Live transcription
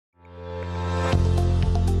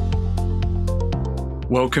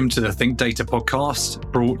Welcome to the Think Data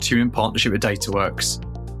podcast, brought to you in partnership with DataWorks.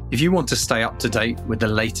 If you want to stay up to date with the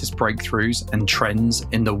latest breakthroughs and trends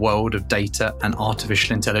in the world of data and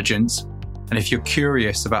artificial intelligence, and if you're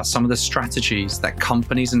curious about some of the strategies that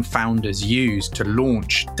companies and founders use to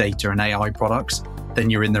launch data and AI products, then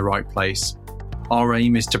you're in the right place. Our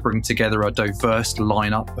aim is to bring together a diverse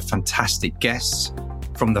lineup of fantastic guests,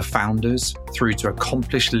 from the founders through to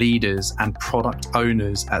accomplished leaders and product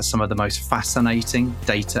owners at some of the most fascinating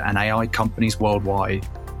data and AI companies worldwide.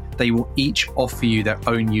 They will each offer you their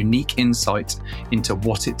own unique insight into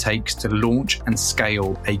what it takes to launch and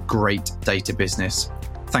scale a great data business.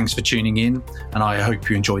 Thanks for tuning in, and I hope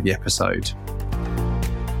you enjoy the episode.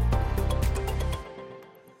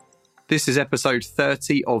 This is episode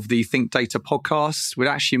 30 of the Think Data podcast, which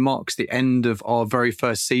actually marks the end of our very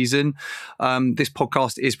first season. This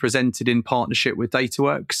podcast is presented in partnership with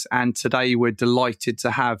DataWorks, and today we're delighted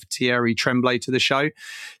to have Thierry Tremblay to the show.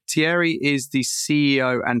 Thierry is the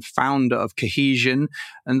CEO and founder of Kohezion,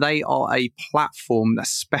 and they are a platform that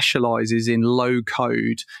specializes in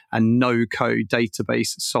low-code and no-code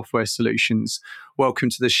database software solutions. Welcome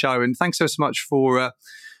to the show, and thanks so much for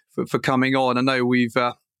coming on. I know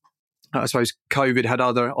I suppose COVID had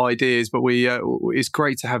other ideas, but it's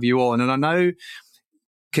great to have you on. And I know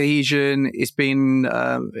Kohezion, it's been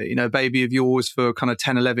a baby of yours for kind of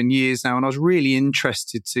 10, 11 years now. And I was really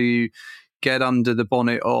interested to get under the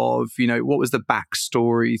bonnet of, what was the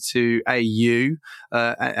backstory to AU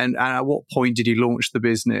and at what point did you launch the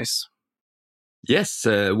business? Yes.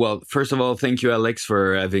 Well, first of all, thank you, Alex,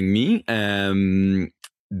 for having me.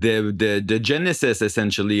 The genesis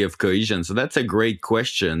essentially of Kohezion. So that's a great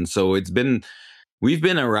question. So we've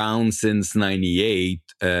been around since 98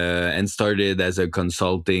 and started as a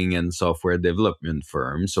consulting and software development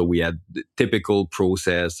firm. So we had the typical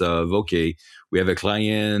process of, okay, we have a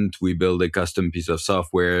client, we build a custom piece of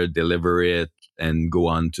software, deliver it, and go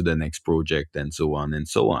on to the next project, and so on and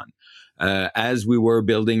so on. As we were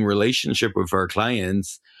building relationship with our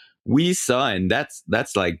clients, we saw, and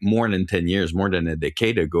that's like more than 10 years, more than a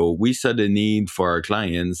decade ago, we saw the need for our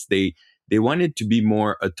clients. They wanted to be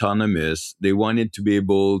more autonomous. They wanted to be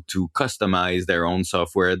able to customize their own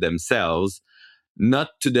software themselves, not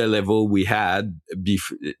to the level we had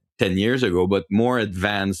 10 years ago, but more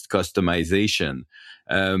advanced customization.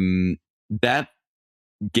 That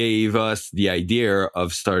gave us the idea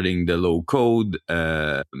of starting the low code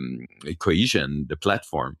Kohezion, the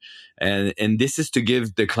platform. And this is to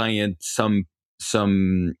give the client some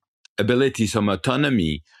ability, some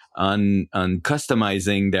autonomy on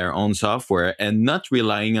customizing their own software and not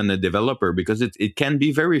relying on a developer, because it can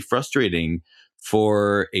be very frustrating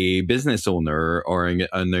for a business owner or an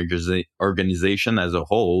organization as a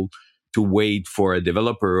whole to wait for a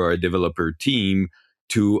developer or a developer team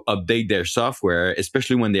to update their software,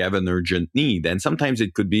 especially when they have an urgent need. And sometimes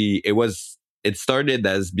it started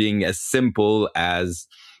as being as simple as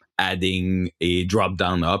adding a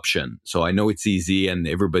drop-down option. So I know it's easy and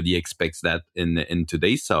everybody expects that in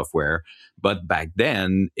today's software, but back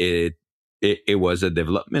then it was a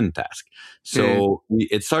development task. So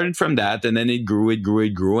it started from that, and then it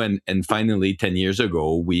grew. And finally, 10 years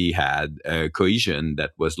ago, we had Kohezion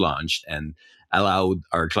that was launched and allowed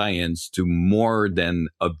our clients to more than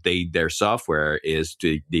update their software,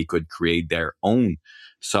 they could create their own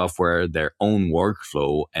software, their own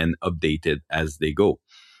workflow, and update it as they go.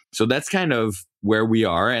 So that's kind of where we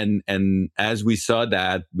are. And as we saw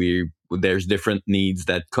that there's different needs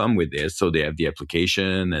that come with this. So they have the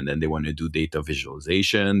application, and then they want to do data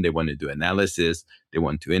visualization. They want to do analysis. They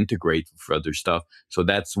want to integrate with other stuff. So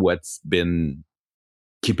that's what's been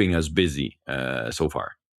keeping us busy so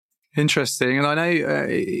far. Interesting. And I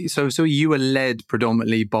know, so you were led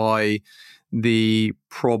predominantly by the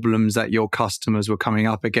problems that your customers were coming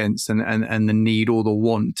up against and the need or the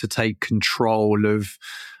want to take control of,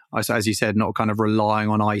 as you said, not kind of relying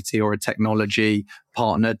on IT or a technology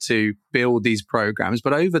partner to build these programs.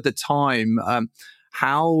 But over the time,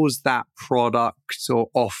 how's that product or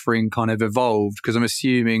offering kind of evolved? Because I'm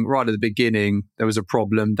assuming right at the beginning, there was a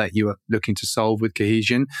problem that you were looking to solve with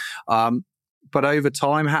Kohezion. But over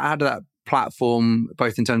time, how did that platform,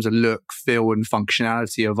 both in terms of look, feel, and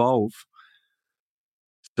functionality, evolve?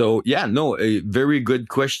 So, a very good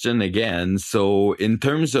question again. So in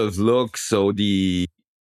terms of look, so the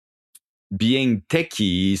being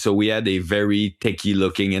techie, so we had a very techie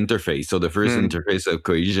looking interface. So the first interface of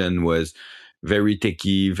Kohezion was very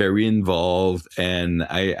techie, very involved, and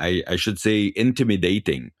I should say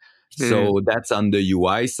intimidating. So that's on the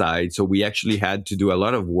UI side. So we actually had to do a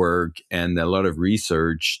lot of work and a lot of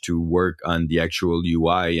research to work on the actual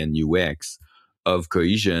UI and UX of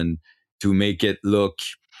Kohezion. to make it look,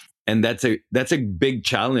 and that's a big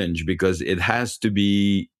challenge because it has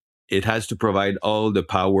to provide all the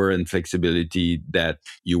power and flexibility that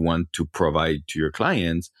you want to provide to your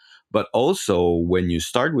clients. But also, when you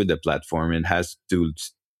start with the platform, it has to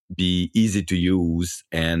be easy to use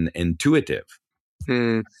and intuitive.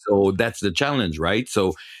 Mm. So that's the challenge, right?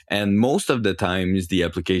 So, and most of the times the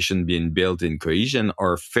application being built in Kohezion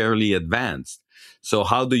are fairly advanced. So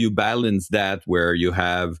how do you balance that where you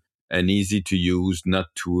have an easy to use, not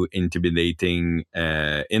too intimidating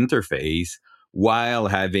interface while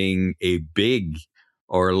having a big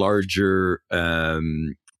or larger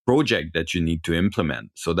project that you need to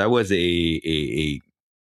implement? So that was a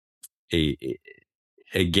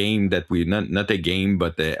a game that we not a game,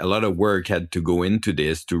 but a lot of work had to go into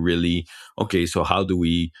this to really, okay, so how do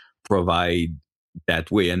we provide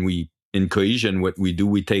that way? And we, in Cohesion, what we do,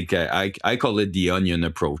 we take I call it the onion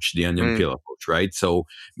approach, the onion peel approach, right? So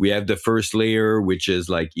we have the first layer, which is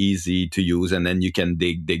like easy to use, and then you can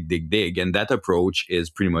dig, and that approach is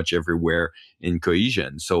pretty much everywhere in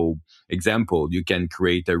Cohesion. So example, you can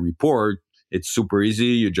create a report. It's super easy.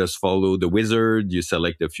 You just follow the wizard, you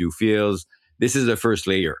select a few fields. This is the first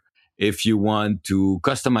layer. If you want to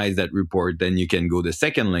customize that report, then you can go the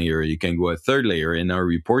second layer. You can go a third layer. In our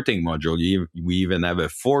reporting module, we even have a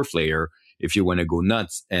fourth layer if you want to go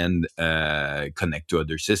nuts and connect to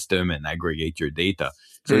other system and aggregate your data.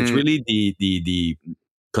 So it's really the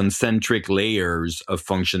concentric layers of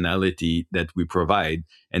functionality that we provide,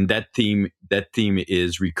 and that theme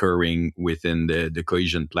is recurring within the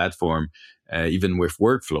Cohesion platform, even with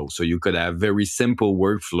workflow. So you could have very simple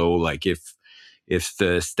workflow, like if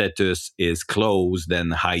the status is closed,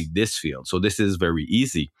 then hide this field. So this is very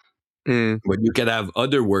easy. But you can have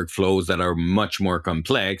other workflows that are much more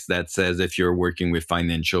complex that says if you're working with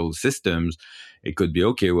financial systems, it could be,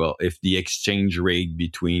 okay, well, if the exchange rate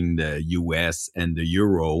between the US and the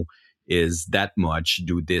euro is that much,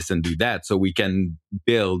 do this and do that. So we can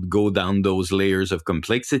go down those layers of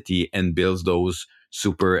complexity and build those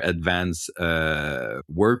super advanced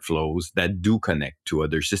workflows that do connect to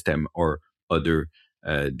other system or other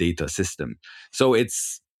data system. So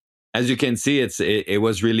it's, as you can see, it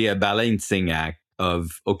was really a balancing act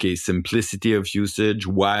of, okay, simplicity of usage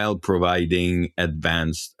while providing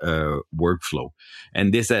advanced workflow.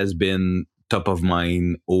 And this has been top of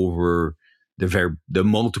mind over the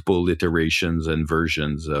multiple iterations and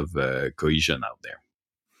versions of Cohesion out there.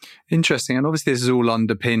 Interesting. And obviously this is all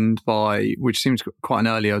underpinned by, which seems quite an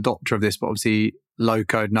early adopter of this, but obviously low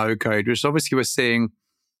code, no code, which obviously we're seeing,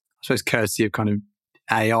 I suppose, courtesy of kind of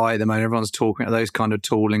AI at the moment. Everyone's talking about those kind of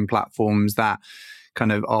tooling platforms that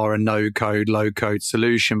kind of are a no code, low code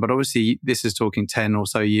solution. But obviously this is talking 10 or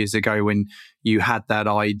so years ago when you had that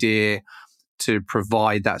idea to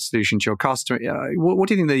provide that solution to your customer. What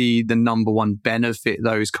do you think the number one benefit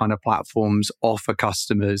those kind of platforms offer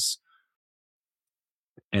customers?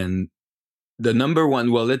 And the number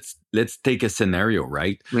one, well, let's take a scenario,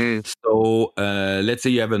 right? So let's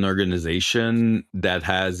say you have an organization that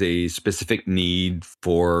has a specific need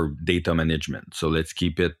for data management. So let's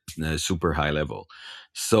keep it super high level.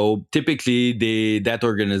 So typically that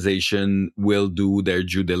organization will do their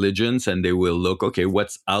due diligence and they will look, okay,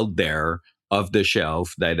 what's out there off the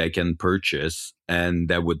shelf that I can purchase and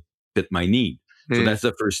that would fit my need. So that's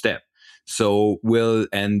the first step. So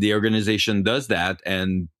and the organization does that,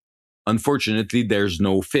 and unfortunately, there's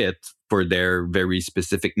no fit for their very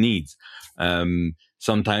specific needs.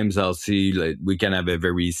 Sometimes I'll see, like, we can have a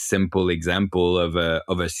very simple example of a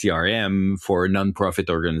CRM for a nonprofit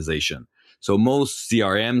organization. So most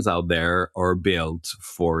CRMs out there are built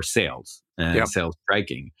for sales and sales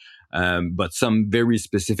tracking. But some very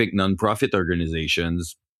specific nonprofit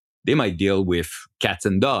organizations, they might deal with cats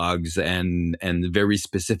and dogs and very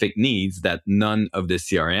specific needs that none of the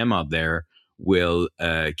CRM out there will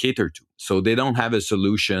cater to. So they don't have a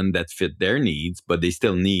solution that fit their needs, but they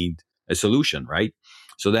still need a solution, right?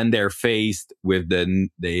 So then they're faced with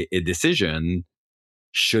a decision: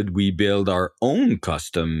 should we build our own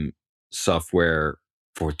custom software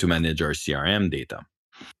to manage our CRM data?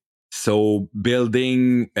 So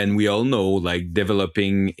building, and we all know, like,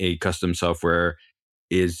 developing a custom software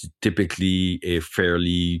is typically a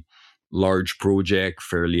fairly large project,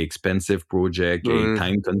 fairly expensive project, a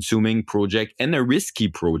time-consuming project, and a risky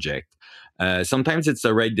project. Sometimes it's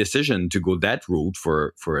the right decision to go that route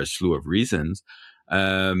for a slew of reasons,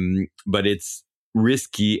 but it's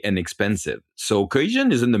risky and expensive. So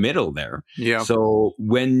Cohesion is in the middle there. Yeah. So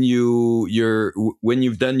when you've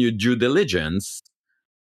done your due diligence,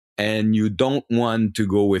 and you don't want to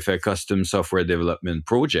go with a custom software development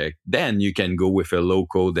project, then you can go with a low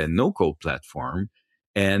code and no code platform.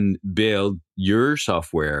 and build your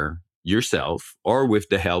software yourself, or with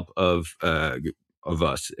the help of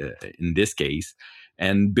us in this case,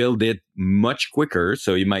 and build it much quicker.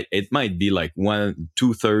 So it might be like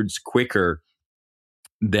 2/3 quicker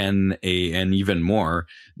than and even more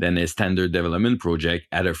than a standard development project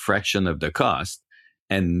at a fraction of the cost.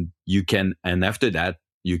 And after that,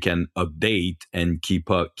 you can update and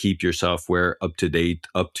keep your software up to date,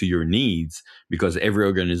 up to your needs, because every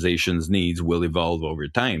organization's needs will evolve over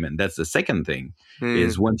time. And that's the second thing,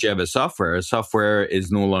 is once you have a software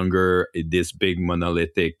is no longer this big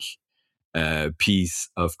monolithic piece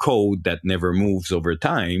of code that never moves over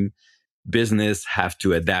time. Business have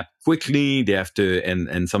to adapt quickly. They have to,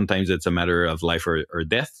 and sometimes it's a matter of life or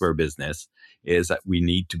death for business, is that we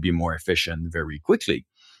need to be more efficient very quickly.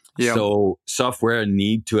 Yeah. So software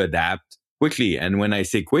need to adapt quickly. And when I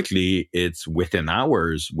say quickly, it's within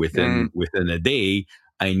hours, within a day.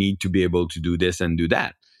 I need to be able to do this and do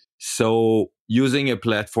that. So using a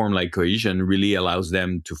platform like Kohezion really allows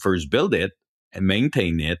them to first build it and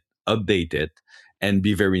maintain it, update it, and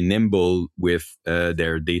be very nimble with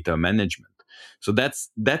their data management. So that's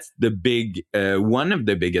the big one of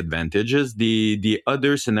the big advantages. The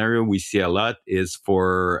other scenario we see a lot is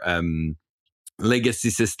for legacy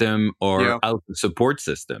system or out support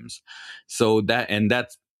systems. So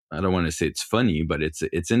that's, I don't want to say it's funny, but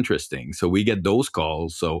it's interesting. So we get those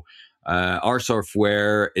calls. So our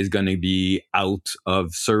software is going to be out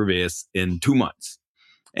of service in 2 months.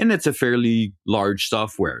 And it's a fairly large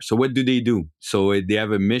software. So what do? So they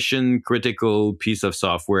have a mission critical piece of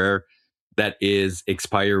software that is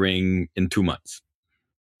expiring in 2 months.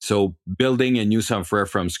 So building a new software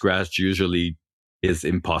from scratch usually is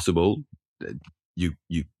impossible.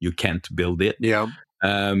 You can't build it. Yeah.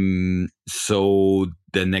 So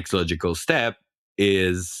the next logical step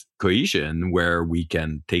is Kohezion, where we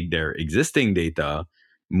can take their existing data,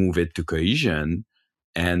 move it to Kohezion,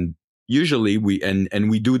 and usually we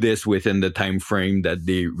do this within the time frame that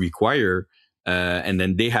they require, and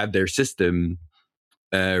then they have their system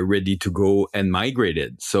ready to go and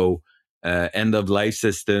migrated. So end of life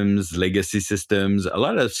systems, legacy systems.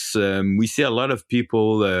 We see a lot of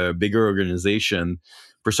people, bigger organization,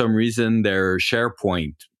 for some reason their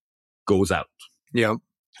SharePoint goes out. Yeah.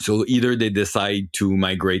 So either they decide to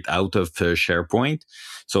migrate out of SharePoint,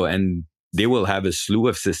 and they will have a slew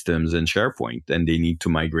of systems in SharePoint, and they need to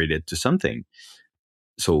migrate it to something.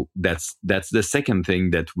 So that's the second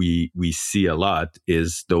thing that we see a lot,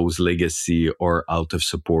 is those legacy or out of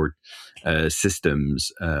support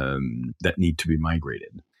systems that need to be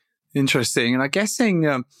migrated. Interesting. And I'm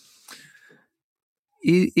guessing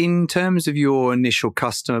in terms of your initial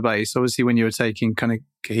customer base, obviously when you were taking kind of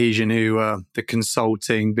Kohezion, who the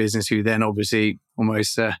consulting business, who then obviously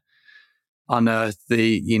almost unearthed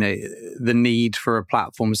the need for a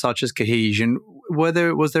platform such as Kohezion. Was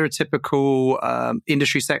there a typical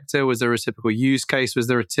industry sector? Was there a typical use case? Was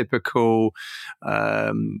there a typical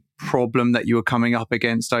problem that you were coming up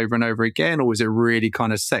against over and over again? Or was it really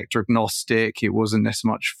kind of sector agnostic? It wasn't as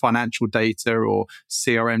much financial data or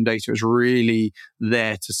CRM data. It was really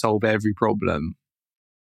there to solve every problem.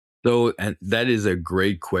 So, and that is a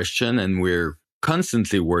great question. And we're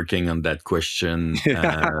constantly working on that question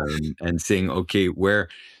and saying, okay, where?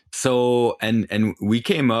 So, and we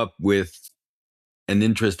came up with an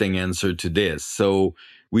interesting answer to this. So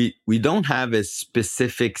we don't have a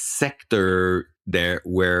specific sector there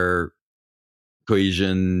where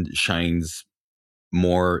Kohezion shines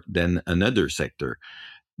more than another sector,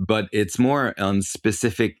 but it's more on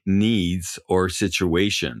specific needs or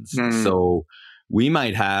situations. So we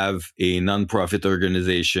might have a nonprofit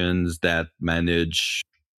organizations that manage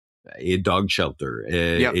a dog shelter.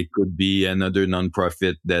 It could be another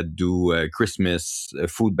nonprofit that do a Christmas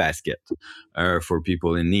food basket for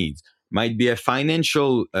people in need. Might be a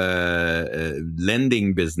financial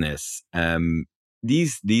lending business.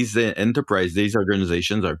 These enterprise, these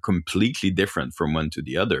organizations are completely different from one to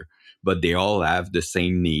the other, but they all have the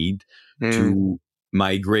same need to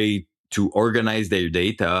migrate, to organize their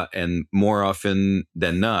data, and more often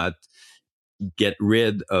than not, get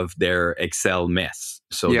rid of their Excel mess.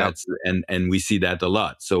 So that's, and we see that a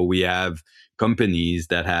lot. So we have companies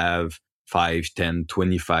that have 5, 10,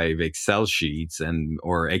 25 Excel sheets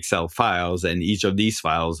or Excel files, and each of these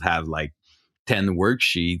files have like 10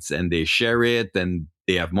 worksheets, and they share it, and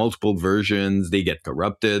they have multiple versions. They get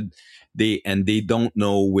corrupted. They don't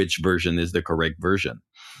know which version is the correct version.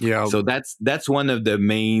 Yeah. So that's one of the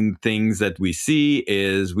main things that we see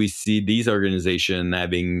these organizations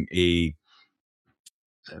having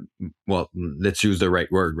let's use the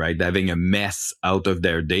right word, right? Having a mess out of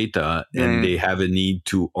their data, and they have a need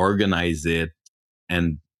to organize it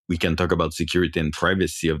and we can talk about security and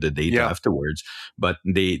privacy of the data afterwards, but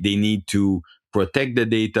they need to protect the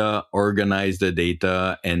data, organize the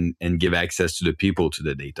data, and give access to the people to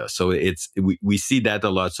the data. So we see that a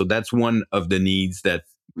lot. So that's one of the needs that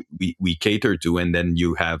we cater to. And then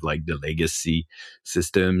you have like the legacy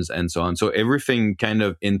systems and so on. So everything kind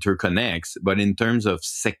of interconnects, but in terms of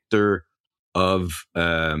sector of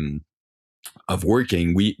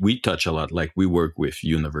working, we touch a lot. Like we work with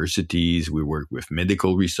universities, we work with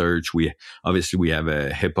medical research. We have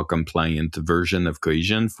a HIPAA compliant version of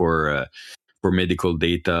Kohezion for medical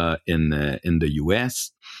data in the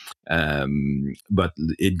US, but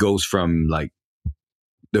it goes from like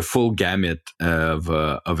the full gamut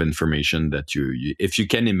of information that you if you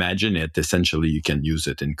can imagine it, essentially you can use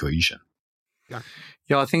it in Kohezion.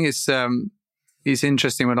 Yeah, I think it's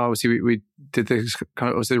interesting when obviously we did this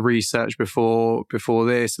kind of the research before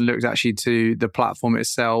this and looked actually to the platform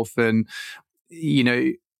itself, and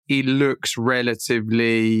it looks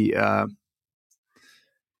relatively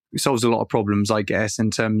it solves a lot of problems, I guess,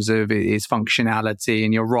 in terms of its functionality.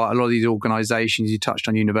 And you're right, a lot of these organizations, you touched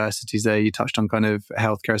on universities there, you touched on kind of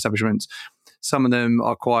healthcare establishments. Some of them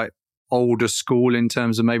are quite older school in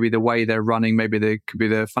terms of maybe the way they're running. Maybe there could be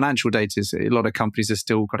the financial data. A lot of companies have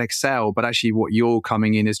still got Excel, but actually what you're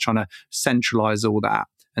coming in is trying to centralize all that.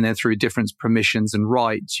 And then through different permissions and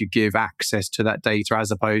rights, you give access to that data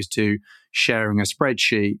as opposed to sharing a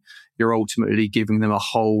spreadsheet. You're ultimately giving them a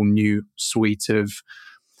whole new suite of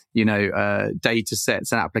data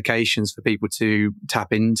sets and applications for people to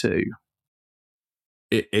tap into.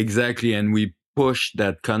 Exactly. And we push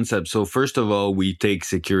that concept. So first of all, we take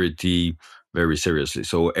security very seriously.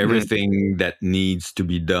 So everything that needs to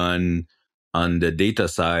be done on the data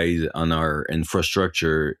side, on our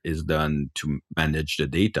infrastructure, is done to manage the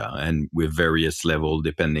data, and with various level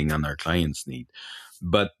depending on our client's need.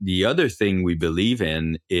 But the other thing we believe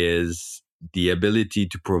in is the ability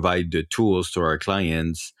to provide the tools to our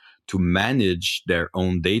clients to manage their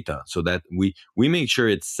own data, so that we make sure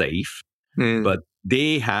it's safe, but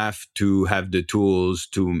they have to have the tools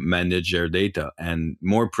to manage their data. And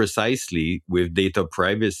more precisely, with data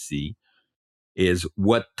privacy, is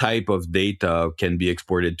what type of data can be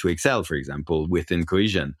exported to Excel, for example, within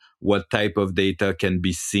Kohezion? What type of data can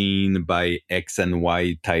be seen by X and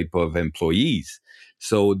Y type of employees?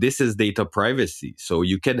 So this is data privacy. So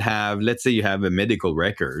you could have, let's say you have a medical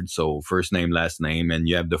record, so first name, last name, and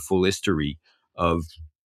you have the full history of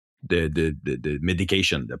the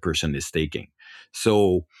medication the person is taking.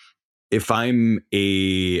 So if I'm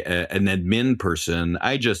an admin person,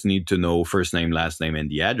 I just need to know first name, last name, and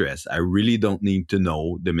the address. I really don't need to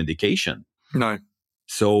know the medication. No.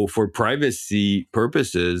 So for privacy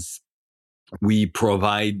purposes, we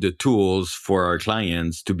provide the tools for our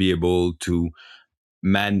clients to be able to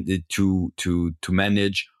manage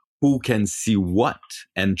who can see what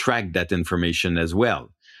and track that information as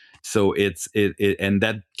well. So and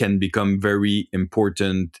that can become very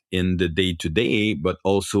important in the day to day, but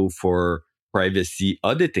also for privacy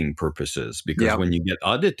auditing purposes, because when you get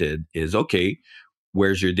audited is okay,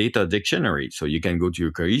 where's your data dictionary? So you can go to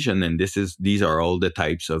your Kohezion, and these are all the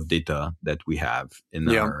types of data that we have in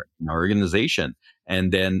our organization.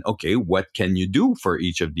 And then, okay, what can you do for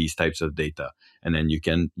each of these types of data? And then you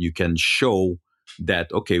can show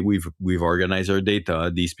that, okay, we've organized our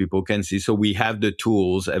data. These people can see. So we have the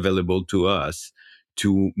tools available to us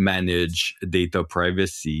to manage data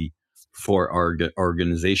privacy for our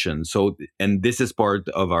organization. So, and this is part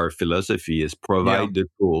of our philosophy, is provide the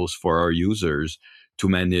tools for our users to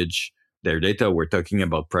manage their data. We're talking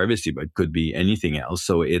about privacy, but it could be anything else.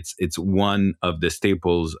 So it's one of the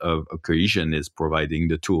staples of Kohezion, is providing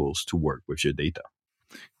the tools to work with your data.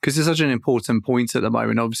 Because it's such an important point at the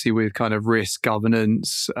moment, obviously, with kind of risk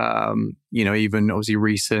governance, even obviously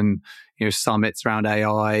recent, summits around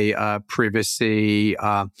AI, privacy,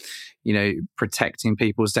 protecting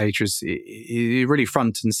people's data is really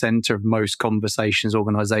front and center of most conversations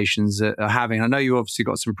organizations are having. I know you obviously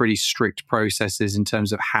got some pretty strict processes in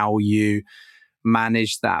terms of how you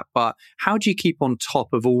manage that, but how do you keep on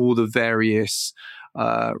top of all the various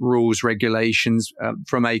rules, regulations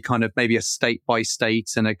from a kind of maybe a state by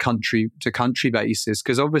state and a country to country basis?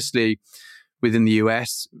 Because obviously within the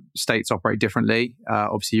US, states operate differently.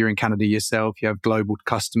 Obviously you're in Canada yourself, you have global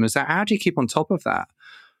customers. How do you keep on top of that?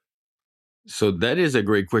 So that is a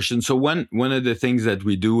great question. So one of the things that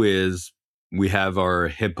we do is we have our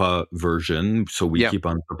HIPAA version. So we keep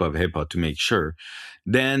on top of HIPAA to make sure.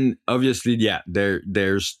 Then obviously,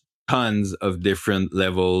 there's tons of different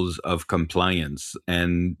levels of compliance.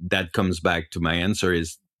 And that comes back to my answer,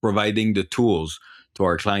 is providing the tools to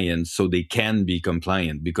our clients so they can be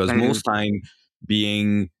compliant. Because most time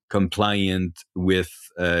being compliant with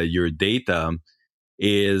your data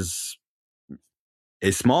is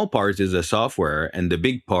a small part is the software, and the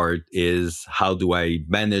big part is how do I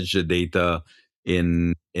manage the data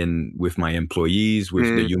in with my employees, with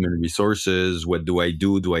the human resources. What do I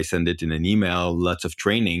do? Do I send it in an email? Lots of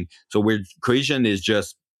training. So where Kohezion is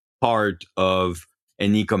just part of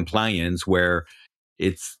any compliance where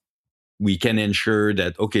it's we can ensure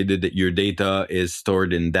that okay, your data is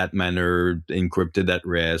stored in that manner, encrypted at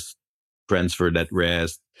rest, transferred at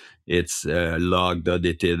rest, it's logged,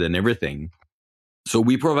 audited, and everything. So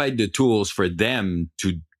we provide the tools for them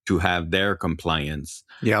to have their compliance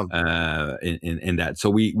in that. So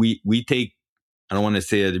we take, I don't want to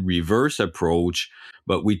say a reverse approach,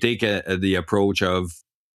 but we take the approach of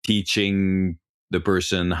teaching the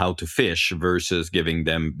person how to fish versus giving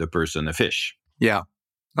them the person a fish. Yeah,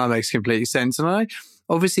 that makes complete sense. And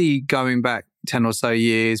obviously going back 10 or so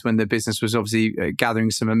years when the business was obviously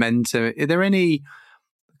gathering some momentum, are there any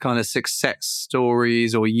kind of success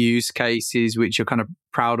stories or use cases which you're kind of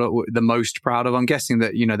proud of, the most proud of? I'm guessing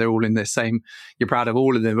that, they're all in the same, you're proud of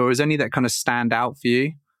all of them, but is any that kind of stand out for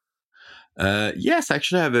you? Yes,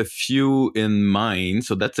 actually I have a few in mind.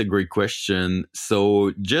 So that's a great question.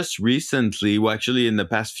 So just recently, well, actually in the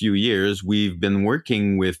past few years, we've been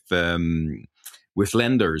working with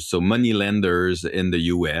lenders, so money lenders in the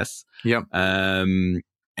US. Yep.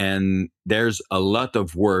 And there's a lot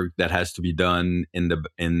of work that has to be done in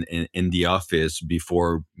the office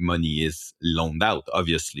before money is loaned out,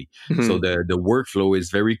 obviously. Mm-hmm. So the workflow is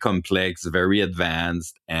very complex, very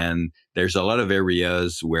advanced, and there's a lot of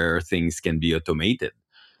areas where things can be automated.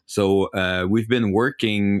 So we've been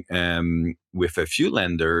working with a few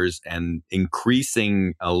lenders and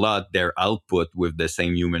increasing a lot their output with the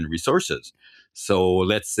same human resources. So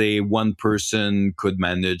let's say one person could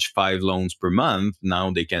manage 5 loans per month. Now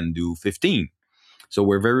they can do 15. So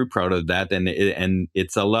we're very proud of that. And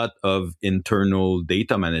it's a lot of internal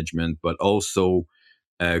data management, but also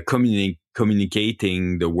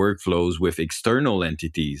communicating the workflows with external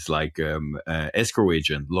entities like escrow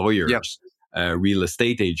agent, lawyers, real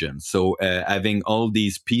estate agents. So having all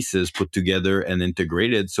these pieces put together and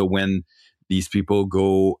integrated. So when these people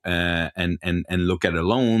go and look at a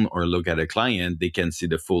loan or look at a client, they can see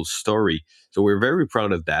the full story. So we're very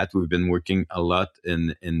proud of that. We've been working a lot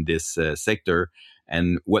in this sector.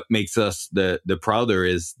 And what makes us the prouder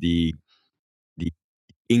is the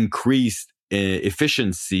increased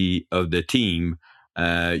efficiency of the team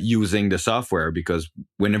using the software, because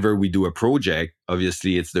whenever we do a project,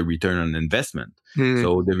 obviously it's the return on investment.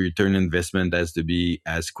 So the return on investment has to be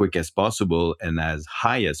as quick as possible and as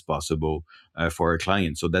high as possible for our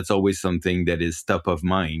clients. So that's always something that is top of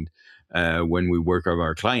mind when we work with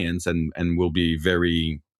our clients, and we'll be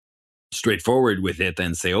very straightforward with it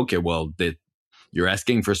and say, okay, well, you're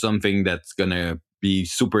asking for something that's going to be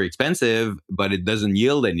super expensive, but it doesn't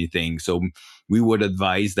yield anything. So we would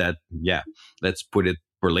advise that, let's put it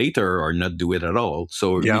for later or not do it at all.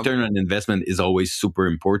 So return on investment is always super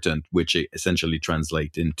important, which essentially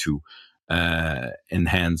translates into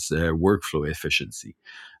enhanced workflow efficiency.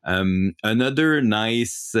 Another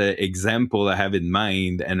nice example I have in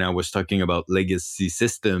mind, and I was talking about legacy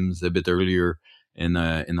systems a bit earlier in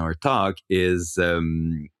our talk, is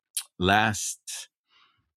last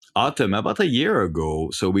autumn, about a year ago.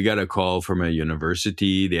 So we got a call from a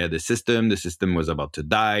university. They had a system. The system was about to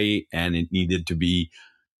die and it needed to be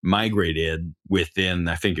migrated within,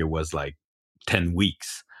 I think it was like 10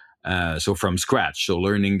 weeks. So from scratch. So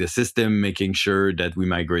learning the system, making sure that we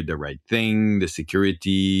migrate the right thing, the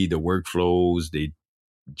security, the workflows, the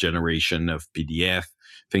generation of PDF,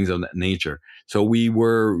 things of that nature. So we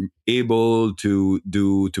were able to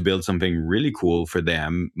build something really cool for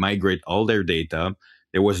them, migrate all their data.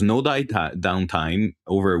 There was no downtime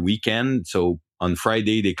over a weekend. So on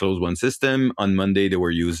Friday, they closed one system. On Monday, they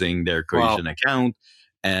were using their Kohezion account,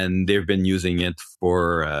 and they've been using it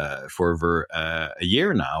for over a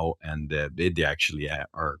year now. And they actually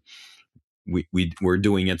are. We're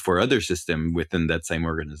doing it for other systems within that same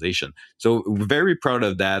organization. So we're very proud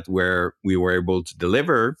of that, where we were able to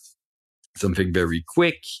deliver something very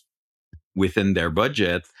quick within their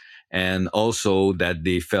budget, and also that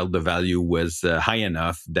they felt the value was high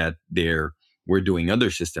enough that we're doing other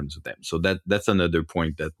systems with them. So that's another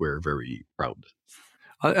point that we're very proud.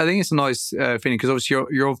 I think it's a nice feeling, because obviously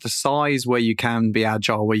you're of the size where you can be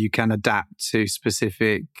agile, where you can adapt to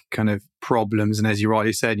specific kind of problems. And as you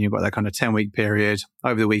rightly said, you've got that kind of 10-week period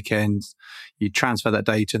over the weekend. You transfer that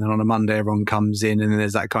data, and then on a Monday, everyone comes in, and then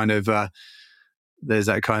there's that kind of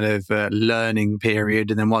learning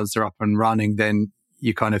period. And then once they're up and running, then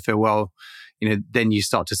you kind of feel, well, then you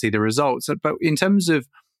start to see the results. But in terms of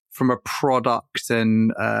from a product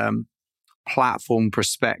and platform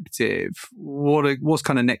perspective, what's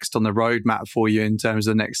kind of next on the roadmap for you in terms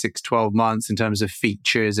of the next 6-12 months, in terms of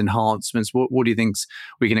features, enhancements? What do you think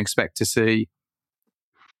we can expect to see?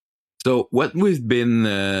 So what we've been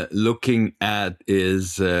looking at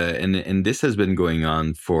is, and this has been going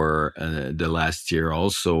on for the last year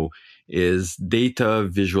also, is data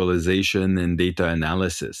visualization and data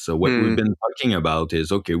analysis. So what we've been talking about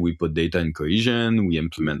is, okay, we put data in Kohezion, we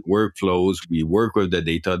implement workflows, we work with the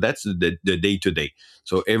data. That's the day-to-day.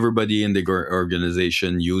 So everybody in the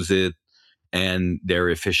organization use it and they're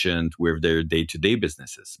efficient with their day-to-day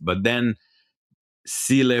businesses. But then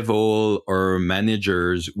C-level or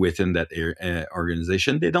managers within that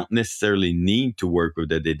organization, they don't necessarily need to work with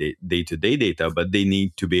the day-to-day data, but they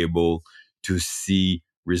need to be able to see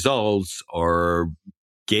results or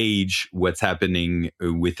gauge what's happening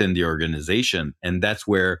within the organization. And that's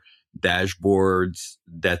where dashboards,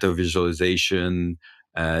 data visualization,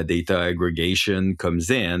 data aggregation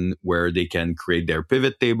comes in, where they can create their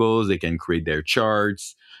pivot tables, they can create their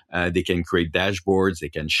charts, they can create dashboards, they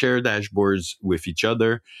can share dashboards with each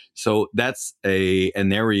other. So that's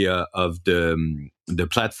an area of the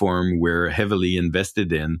platform we're heavily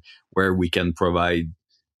invested in, where we can provide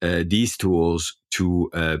these tools to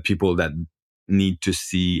people that need to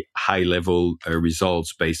see high level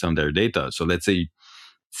results based on their data. So let's say,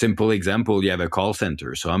 simple example, you have a call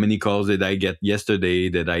center. So how many calls did I get yesterday?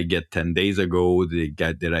 Did I get 10 days ago?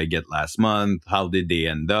 Did I get last month? How did they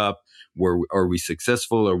end up? Are we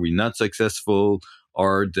successful? Are we not successful?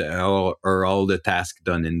 Are all the tasks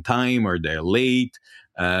done in time? Are they late?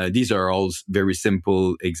 These are all very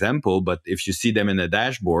simple example, but if you see them in a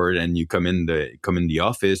dashboard and you come in the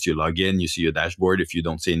office, you log in, you see your dashboard. If you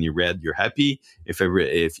don't see any red, you're happy. If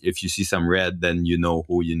you see some red, then you know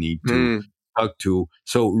who you need to talk to.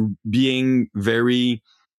 So being very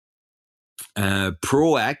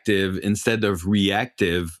proactive instead of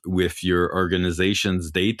reactive with your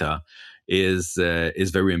organization's data is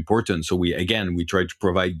very important. So we try to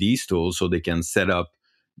provide these tools so they can set up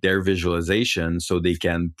their visualization, so they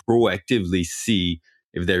can proactively see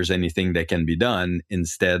if there's anything that can be done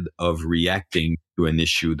instead of reacting to an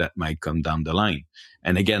issue that might come down the line.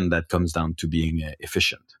 And again, that comes down to being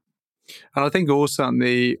efficient. And I think also in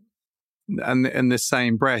the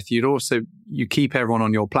same breath, you keep everyone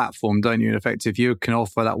on your platform, don't you? In effect, if you can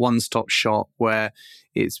offer that one-stop shop where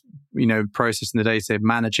it's, processing the data,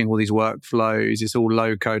 managing all these workflows, it's all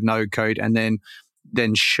low code, no code, and then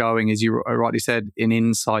showing, as you rightly said, an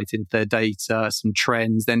insight into their data, some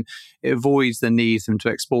trends, then it avoids the need for them to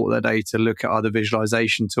export their data, look at other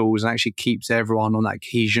visualization tools, and actually keeps everyone on that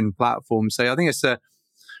Kohezion platform. So I think it's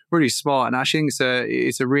really smart, and actually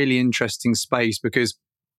it's a really interesting space, because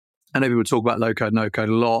I know people talk about low code, no code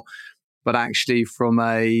a lot, but actually from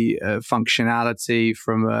a functionality,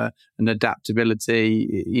 from an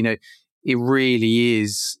adaptability, it really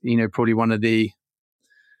is, probably one of the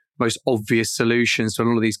most obvious solutions to a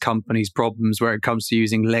lot of these companies' problems where it comes to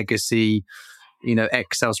using legacy,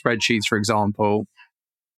 Excel spreadsheets, for example.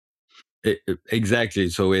 Exactly.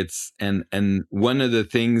 So it's and one of the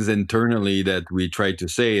things internally that we try to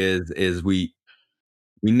say is we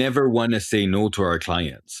never want to say no to our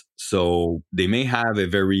clients. So they may have a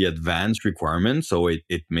very advanced requirement. So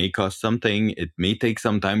it may cost something, it may take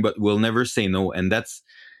some time, but we'll never say no. And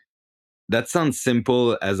that sounds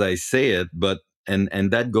simple as I say it, but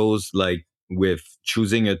and that goes like with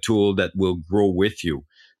choosing a tool that will grow with you.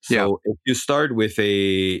 So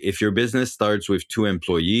if your business starts with 2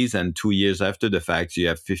 employees and 2 years after the fact, you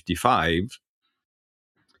have 55,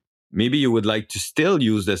 maybe you would like to still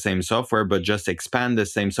use the same software, but just expand the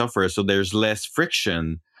same software so there's less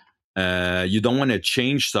friction. You don't want to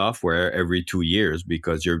change software every 2 years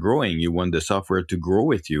because you're growing. You want the software to grow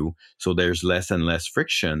with you, so there's less and less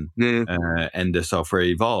friction, and the software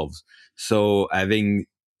evolves. So having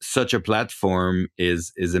such a platform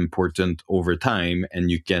is important over time,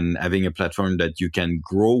 and having a platform that you can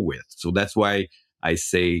grow with. So that's why I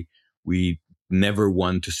say we never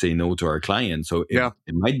want to say no to our clients. So it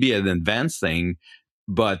might be an advanced thing,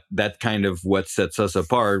 but that kind of what sets us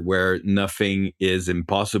apart, where nothing is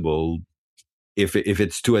impossible. If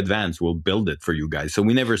it's too advanced, we'll build it for you guys. So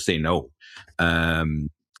we never say no. And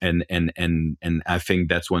I think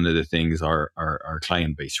that's one of the things our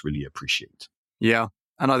client base really appreciates. Yeah.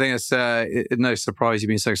 And I think it's no surprise you've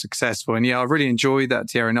been so successful. And I've really enjoyed that,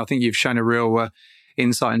 Thierry. And I think you've shown a real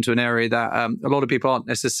insight into an area that a lot of people aren't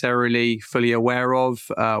necessarily fully aware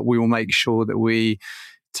of. We will make sure that we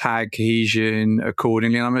tag Kohezion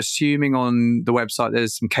accordingly. And I'm assuming on the website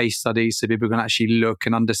there's some case studies so people can actually look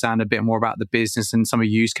and understand a bit more about the business and some of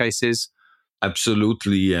use cases.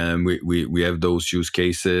 Absolutely. We have those use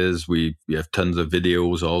cases. We have tons of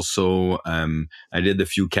videos also. I did a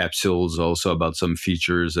few capsules also about some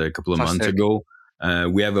features a couple of months ago.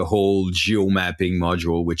 We have a whole geo mapping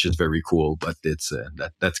module, which is very cool, but it's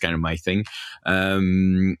that's kind of my thing.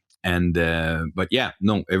 But yeah,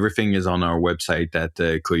 no, everything is on our website at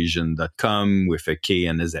kohezion.com with a K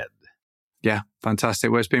and a Z. Yeah, fantastic.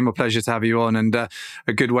 Well, it's been my pleasure to have you on, and a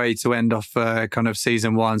good way to end off kind of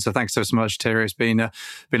season one. So thanks so much, Thierry. It's been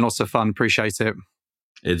lots of fun. Appreciate it.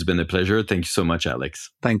 It's been a pleasure. Thank you so much, Alex.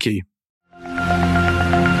 Thank you.